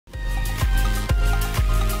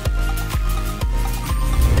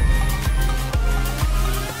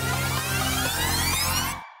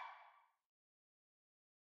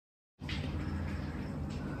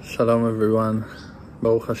Shalom everyone,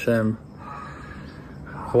 Baruch HaShem.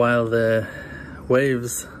 While the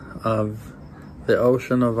waves of the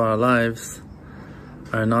ocean of our lives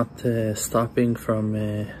are not stopping from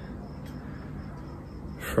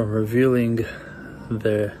revealing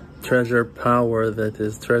the treasure power that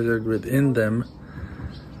is treasured within them,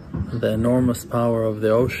 the enormous power of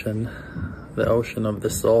the ocean of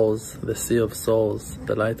the souls, the sea of souls,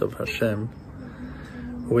 the light of HaShem,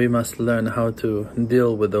 we must learn how to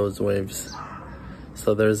deal with those waves.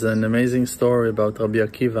 So there's an amazing story about Rabbi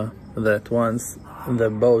Akiva, that once the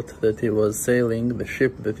boat that he was sailing, the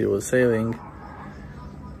ship that he was sailing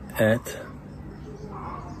at,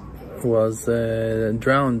 was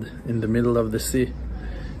drowned in the middle of the sea,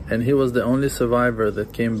 and he was the only survivor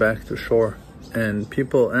that came back to shore. And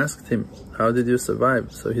people asked him, how did you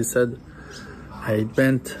survive? So he said, I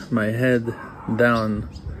bent my head down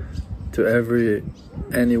to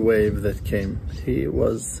any wave that came. He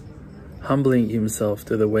was humbling himself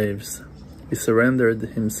to the waves. He surrendered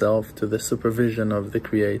himself to the supervision of the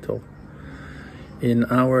Creator. In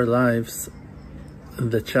our lives,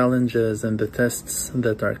 the challenges and the tests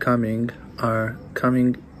that are coming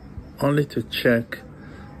only to check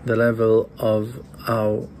the level of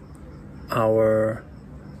our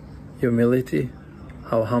humility,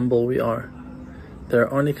 how humble we are.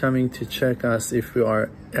 They're only coming to check us if we are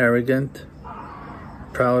arrogant,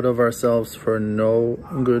 proud of ourselves for no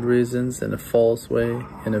good reasons, in a false way,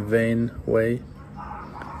 in a vain way,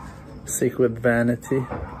 sick with vanity,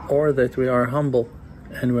 or that we are humble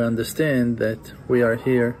and we understand that we are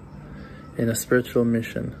here in a spiritual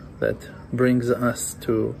mission that brings us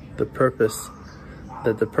to the purpose,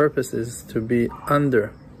 that the purpose is to be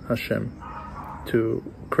under HaShem, to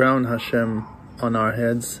crown HaShem on our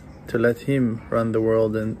heads, to let Him run the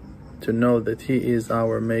world, and to know that He is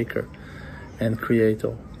our Maker and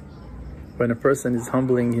Creator. When a person is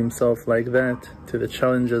humbling himself like that to the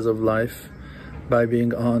challenges of life, by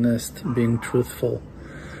being honest, being truthful,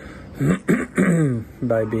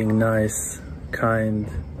 by being nice, kind,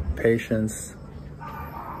 patience,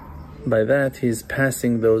 by that he's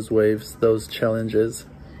passing those waves, those challenges,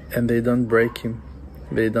 and they don't break him,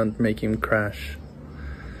 they don't make him crash.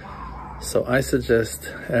 So I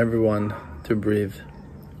suggest everyone to breathe,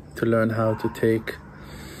 to learn how to take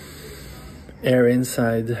air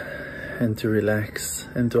inside and to relax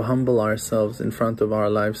and to humble ourselves in front of our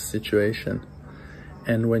life's situation.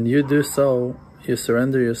 And when you do so, you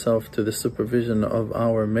surrender yourself to the supervision of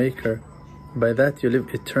our Maker. By that you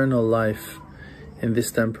live eternal life in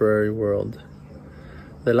this temporary world.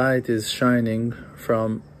 The light is shining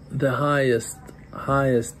from the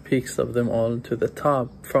highest peaks of them all to the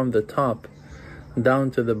top, from the top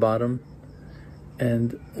down to the bottom,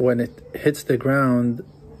 and when it hits the ground,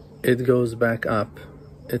 it goes back up.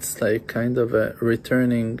 It's like kind of a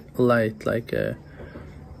returning light, like a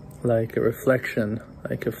reflection,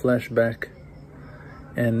 like a flashback.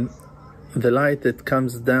 And the light that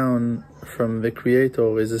comes down from the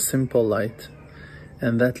Creator is a simple light,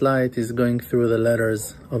 and that light is going through the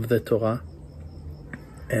letters of the Torah.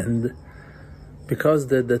 And because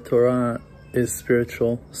the Torah is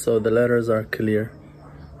spiritual, so the letters are clear.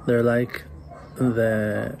 They're like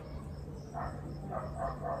the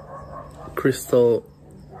crystal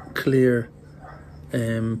clear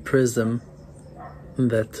prism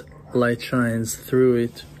that light shines through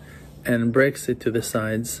it and breaks it to the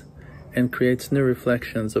sides and creates new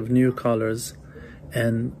reflections of new colors.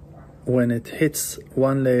 And when it hits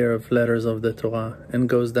one layer of letters of the Torah and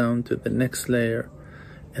goes down to the next layer,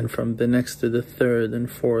 and from the next to the third and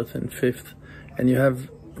fourth and fifth, and you have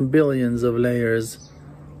billions of layers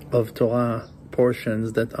of Torah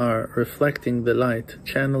portions that are reflecting the light,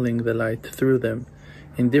 channeling the light through them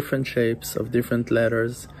in different shapes of different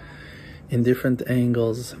letters, in different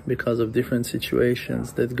angles, because of different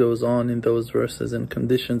situations that goes on in those verses and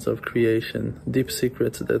conditions of creation, deep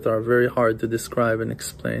secrets that are very hard to describe and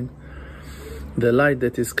explain. The light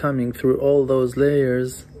that is coming through all those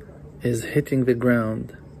layers is hitting the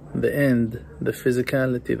ground, the end, the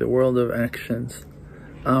physicality, the world of actions,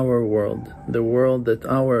 our world, the world that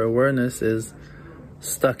our awareness is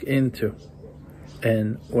stuck into.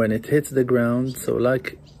 And when it hits the ground, so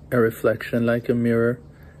like a reflection, like a mirror,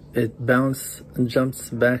 it jumps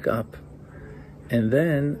back up. And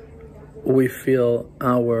then we feel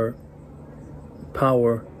our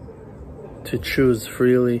power to choose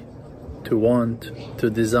freely, to want, to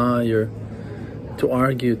desire, to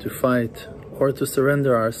argue, to fight, or to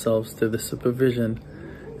surrender ourselves to the supervision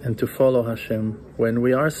and to follow HaShem. When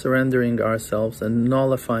we are surrendering ourselves and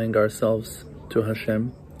nullifying ourselves to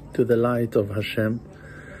HaShem, to the light of HaShem,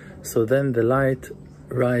 so then the light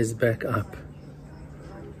rise back up.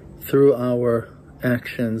 through our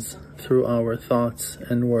actions, through our thoughts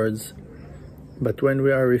and words. But when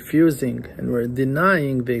we are refusing and we're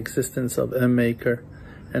denying the existence of a maker,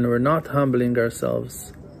 and we're not humbling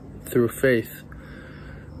ourselves through faith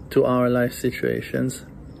to our life situations,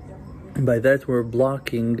 by that we're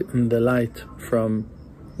blocking the light from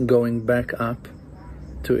going back up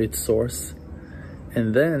to its source.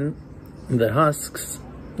 And then the husks,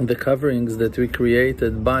 the coverings that we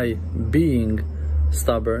created by being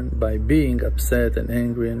stubborn, by being upset and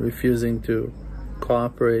angry and refusing to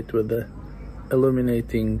cooperate with the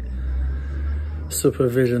illuminating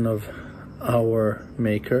supervision of our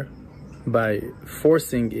maker, by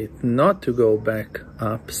forcing it not to go back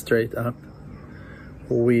up, straight up,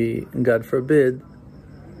 we, God forbid,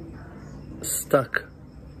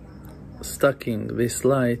 stucking this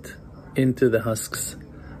light into the husks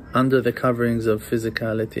under the coverings of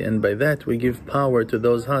physicality, and by that we give power to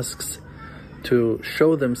those husks to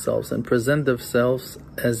show themselves and present themselves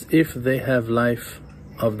as if they have life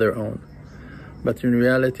of their own. But in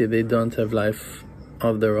reality they don't have life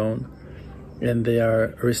of their own, and they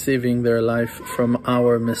are receiving their life from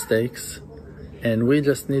our mistakes, and we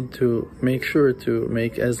just need to make sure to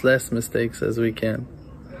make as less mistakes as we can.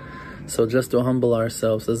 So just to humble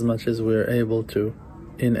ourselves as much as we're able to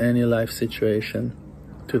in any life situation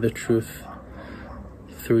to the truth,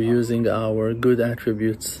 through using our good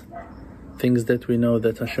attributes, things that we know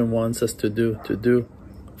that HaShem wants us to do,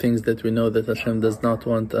 things that we know that HaShem does not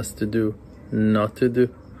want us to do, not to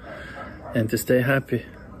do, and to stay happy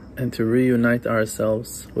and to reunite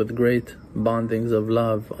ourselves with great bondings of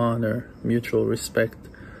love, honor, mutual respect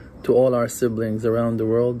to all our siblings around the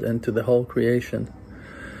world and to the whole creation.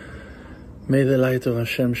 May the light of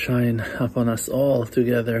HaShem shine upon us all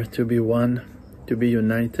together, to be one, to be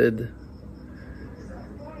united.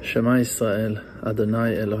 Shema Yisrael,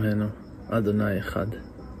 Adonai Eloheinu, Adonai Echad.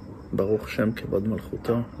 Baruch Shem Kibod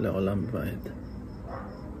Malchuto, Le'olam Va'ed.